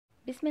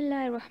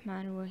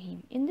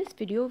Bismillahirrahmanirrahim. In this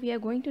video, we are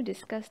going to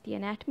discuss the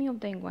anatomy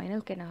of the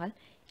inguinal canal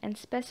and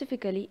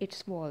specifically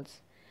its walls.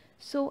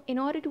 So, in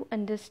order to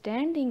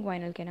understand the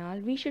inguinal canal,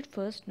 we should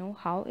first know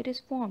how it is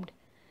formed.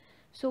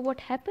 So, what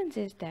happens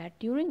is that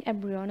during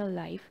embryonal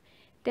life,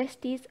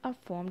 testes are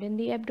formed in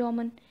the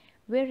abdomen,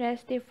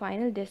 whereas their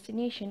final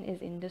destination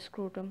is in the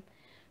scrotum.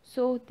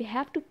 So, they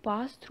have to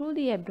pass through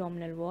the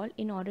abdominal wall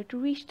in order to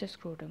reach the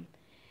scrotum.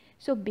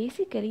 So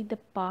basically the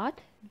path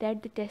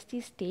that the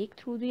testes take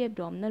through the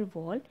abdominal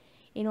wall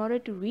in order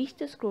to reach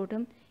the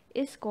scrotum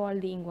is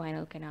called the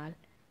inguinal canal,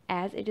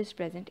 as it is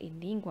present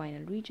in the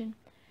inguinal region.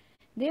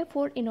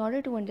 Therefore, in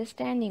order to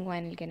understand the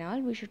inguinal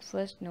canal, we should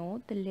first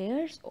know the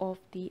layers of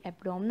the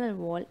abdominal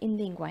wall in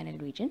the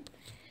inguinal region.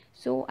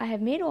 So I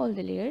have made all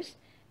the layers.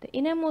 The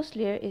innermost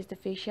layer is the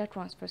fascia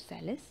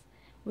transversalis,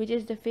 which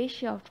is the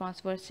fascia of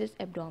transversus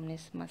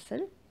abdominis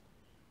muscle.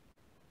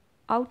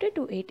 Outer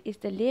to it is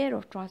the layer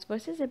of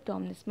transversus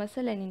abdominis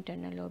muscle and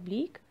internal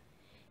oblique.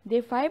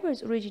 Their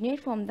fibers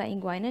originate from the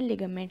inguinal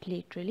ligament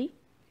laterally,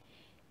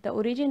 the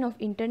origin of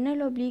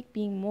internal oblique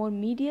being more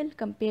medial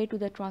compared to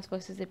the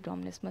transversus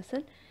abdominis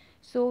muscle.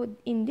 So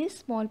in this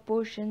small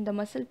portion, the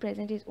muscle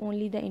present is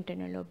only the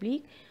internal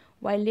oblique,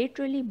 while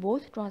laterally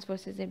both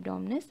transversus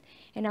abdominis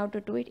and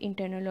outer to it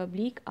internal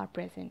oblique are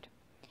present.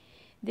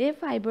 Their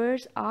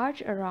fibers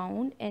arch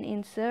around and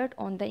insert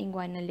on the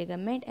inguinal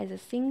ligament as a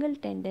single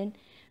tendon,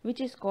 which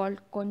is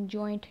called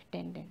conjoint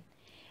tendon,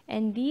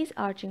 and these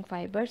arching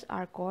fibers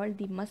are called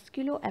the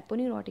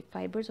musculo-aponeurotic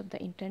fibers of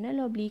the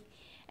internal oblique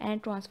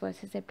and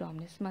transversus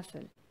abdominis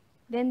muscle.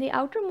 Then the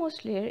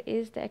outermost layer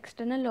is the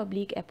external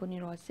oblique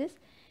aponeurosis.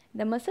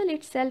 The muscle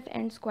itself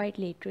ends quite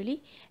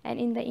laterally, and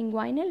in the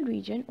inguinal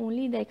region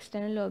only the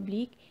external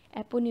oblique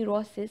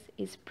aponeurosis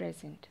is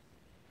present.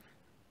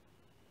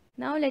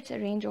 Now let's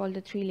arrange all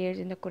the three layers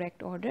in the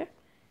correct order.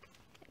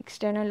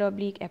 External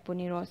oblique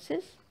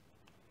aponeurosis,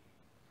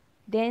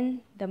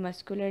 then the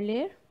muscular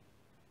layer,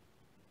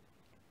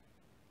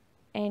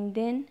 and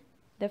then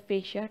the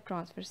fascia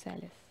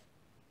transversalis.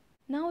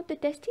 Now the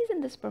testes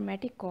and the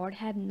spermatic cord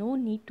have no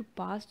need to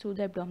pass through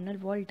the abdominal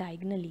wall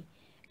diagonally.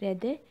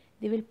 Rather,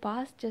 they will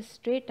pass just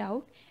straight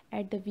out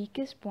at the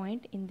weakest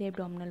point in the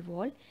abdominal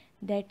wall,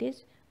 that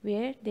is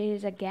where there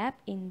is a gap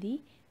in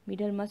the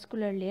middle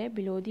muscular layer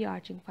below the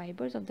arching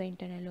fibers of the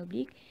internal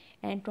oblique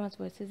and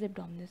transversus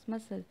abdominis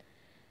muscle.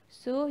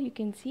 So you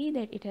can see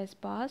that it has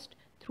passed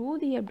through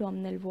the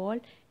abdominal wall,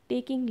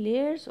 taking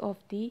layers of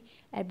the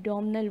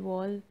abdominal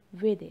wall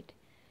with it,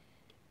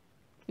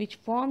 which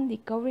form the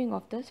covering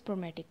of the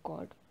spermatic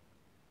cord.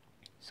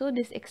 So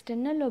this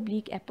external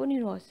oblique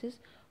aponeurosis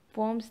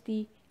forms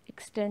the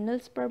external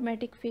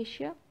spermatic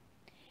fascia,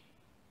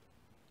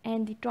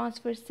 and the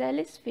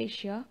transversalis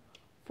fascia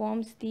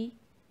forms the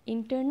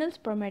internal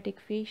spermatic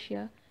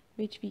fascia,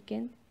 which we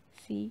can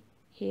see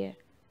here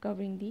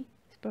covering the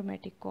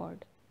spermatic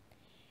cord.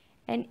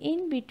 And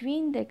in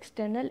between the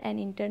external and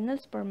internal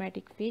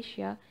spermatic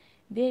fascia,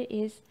 there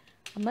is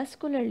a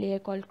muscular layer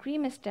called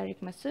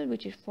cremasteric muscle,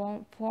 which is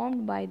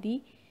formed by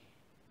the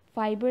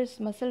fibers,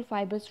 muscle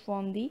fibers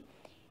from the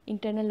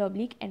internal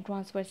oblique and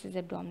transversus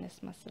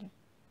abdominis muscle.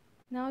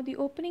 Now the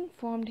opening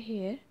formed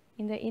here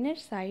in the inner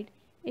side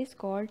is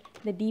called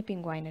the deep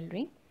inguinal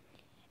ring,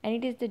 and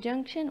it is the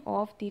junction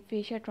of the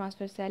fascia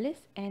transversalis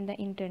and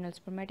the internal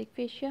spermatic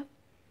fascia.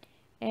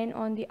 And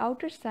on the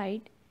outer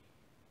side,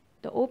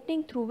 the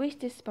opening through which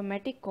this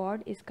spermatic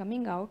cord is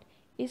coming out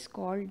is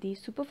called the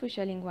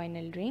superficial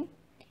inguinal ring,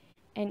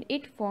 and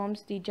it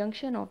forms the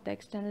junction of the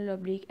external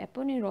oblique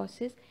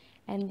aponeurosis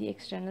and the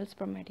external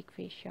spermatic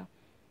fascia.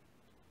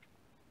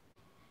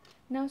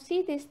 Now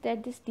see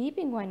that this deep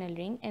inguinal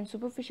ring and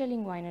superficial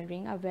inguinal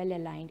ring are well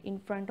aligned in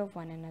front of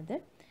one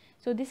another.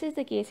 So this is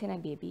the case in a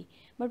baby.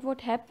 But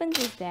what happens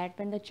is that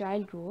when the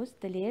child grows,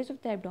 the layers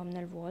of the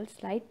abdominal wall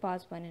slide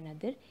past one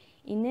another,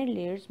 inner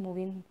layers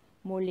moving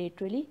more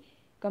laterally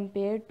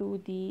compared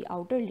to the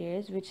outer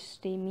layers which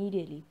stay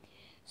medially.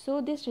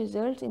 So this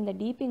results in the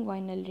deep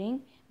inguinal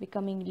ring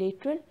becoming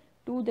lateral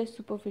to the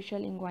superficial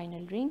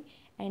inguinal ring,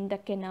 and the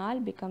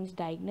canal becomes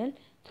diagonal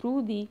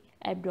through the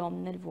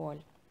abdominal wall.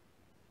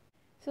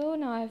 So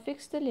now I have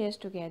fixed the layers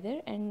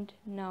together, and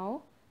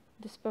now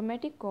the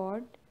spermatic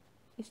cord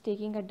is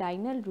taking a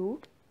diagonal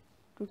route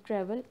to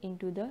travel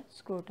into the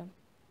scrotum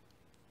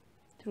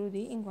through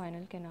the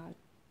inguinal canal.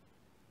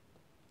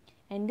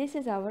 And this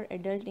is our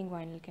adult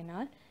inguinal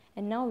canal,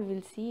 and now we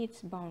will see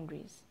its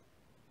boundaries.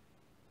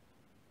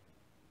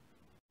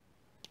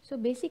 So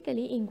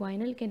basically,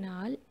 inguinal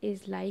canal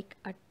is like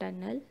a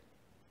tunnel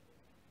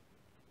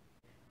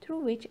through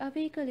which a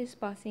vehicle is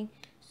passing.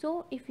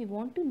 So if we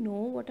want to know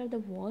what are the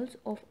walls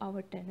of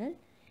our tunnel,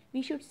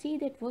 we should see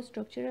that what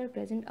structures are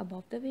present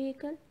above the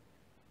vehicle,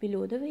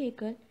 below the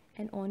vehicle,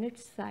 and on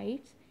its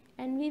sides,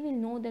 and we will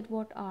know that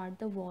what are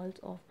the walls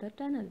of the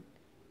tunnel.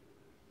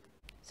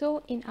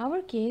 So in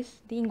our case,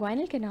 the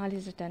inguinal canal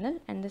is the tunnel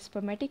and the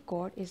spermatic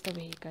cord is the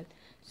vehicle.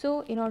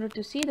 So in order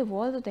to see the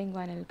walls of the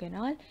inguinal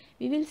canal,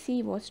 we will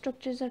see what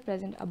structures are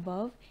present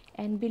above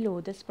and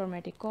below the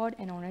spermatic cord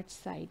and on its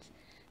sides.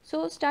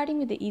 So starting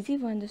with the easy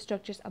one, the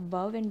structures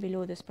above and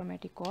below the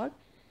spermatic cord.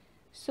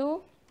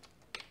 So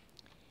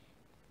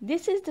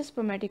this is the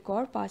spermatic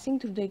cord passing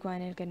through the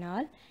inguinal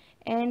canal,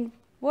 and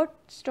what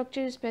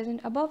structure is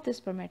present above the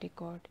spermatic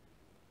cord?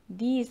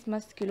 These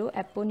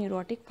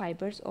musculo-aponeurotic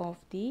fibers of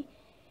the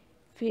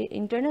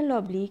internal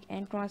oblique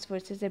and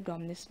transversus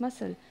abdominis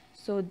muscle.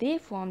 So they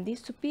form the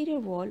superior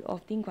wall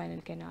of the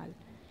inguinal canal.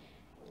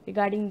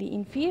 Regarding the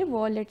inferior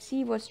wall, let's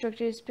see what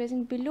structure is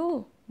present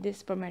below this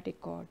spermatic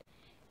cord,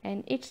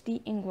 and it's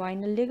the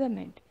inguinal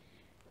ligament,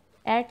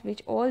 at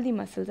which all the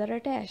muscles are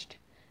attached.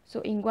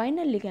 So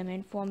inguinal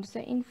ligament forms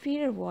the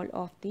inferior wall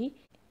of the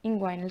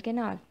inguinal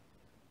canal.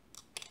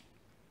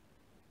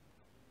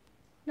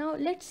 Now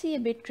let's see a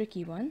bit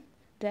tricky one,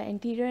 the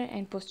anterior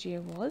and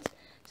posterior walls.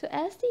 So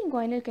as the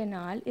inguinal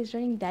canal is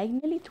running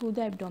diagonally through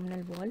the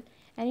abdominal wall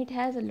and it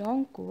has a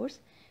long course,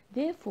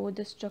 therefore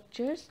the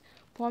structures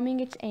forming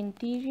its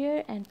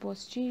anterior and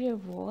posterior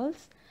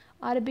walls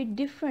are a bit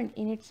different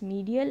in its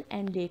medial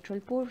and lateral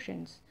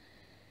portions.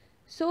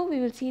 So we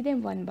will see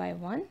them one by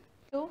one.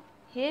 So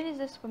here is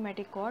the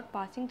spermatic cord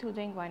passing through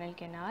the inguinal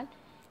canal.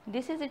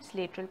 This is its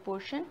lateral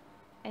portion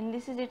and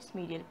this is its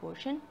medial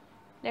portion.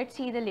 Let's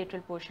see the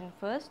lateral portion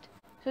first.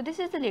 So this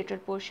is the lateral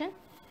portion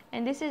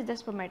and this is the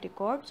spermatic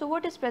cord. So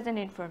what is present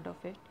in front of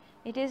it?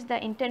 It is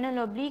the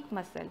internal oblique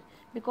muscle,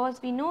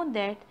 because we know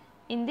that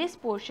in this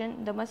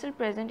portion the muscle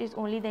present is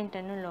only the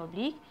internal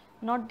oblique,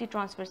 not the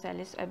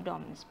transversalis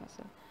abdominis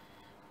muscle.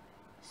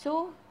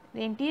 So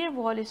the interior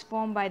wall is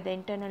formed by the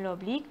internal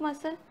oblique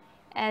muscle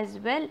as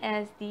well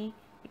as the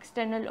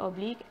external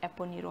oblique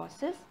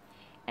aponeurosis,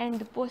 and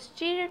the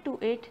posterior to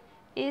it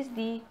is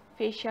the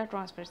fascia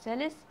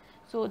transversalis.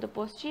 So the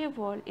posterior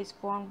wall is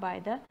formed by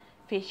the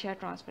fascia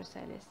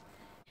transversalis.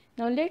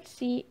 Now let's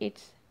see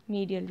its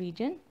medial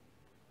region.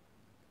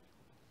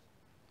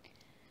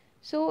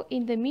 So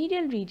in the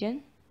medial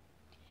region,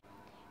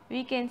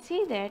 we can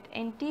see that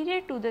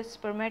anterior to the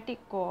spermatic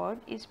cord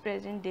is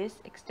present this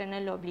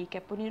external oblique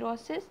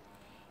aponeurosis,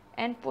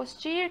 and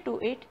posterior to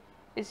it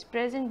is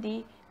present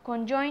the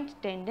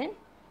conjoint tendon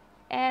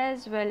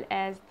as well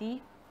as the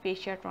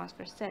fascia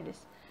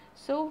transversalis.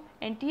 So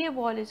anterior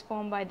wall is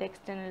formed by the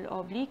external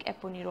oblique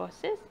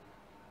aponeurosis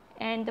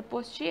and the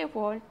posterior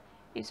wall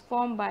is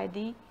formed by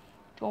the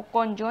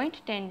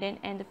conjoint tendon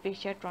and the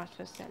fascia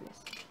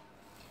transversalis.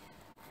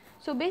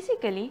 So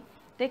basically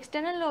the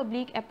external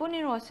oblique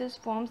aponeurosis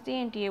forms the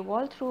anterior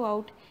wall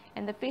throughout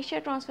and the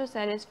fascia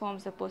transversalis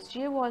forms the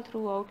posterior wall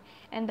throughout,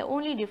 and the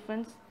only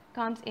difference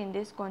comes in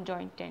this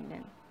conjoint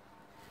tendon.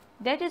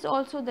 That is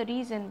also the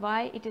reason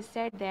why it is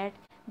said that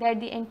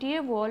the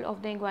anterior wall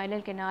of the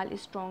inguinal canal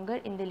is stronger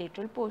in the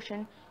lateral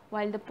portion,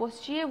 while the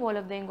posterior wall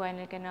of the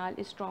inguinal canal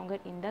is stronger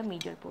in the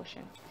medial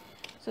portion.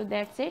 So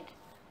that's it.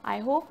 I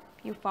hope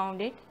you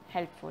found it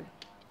helpful.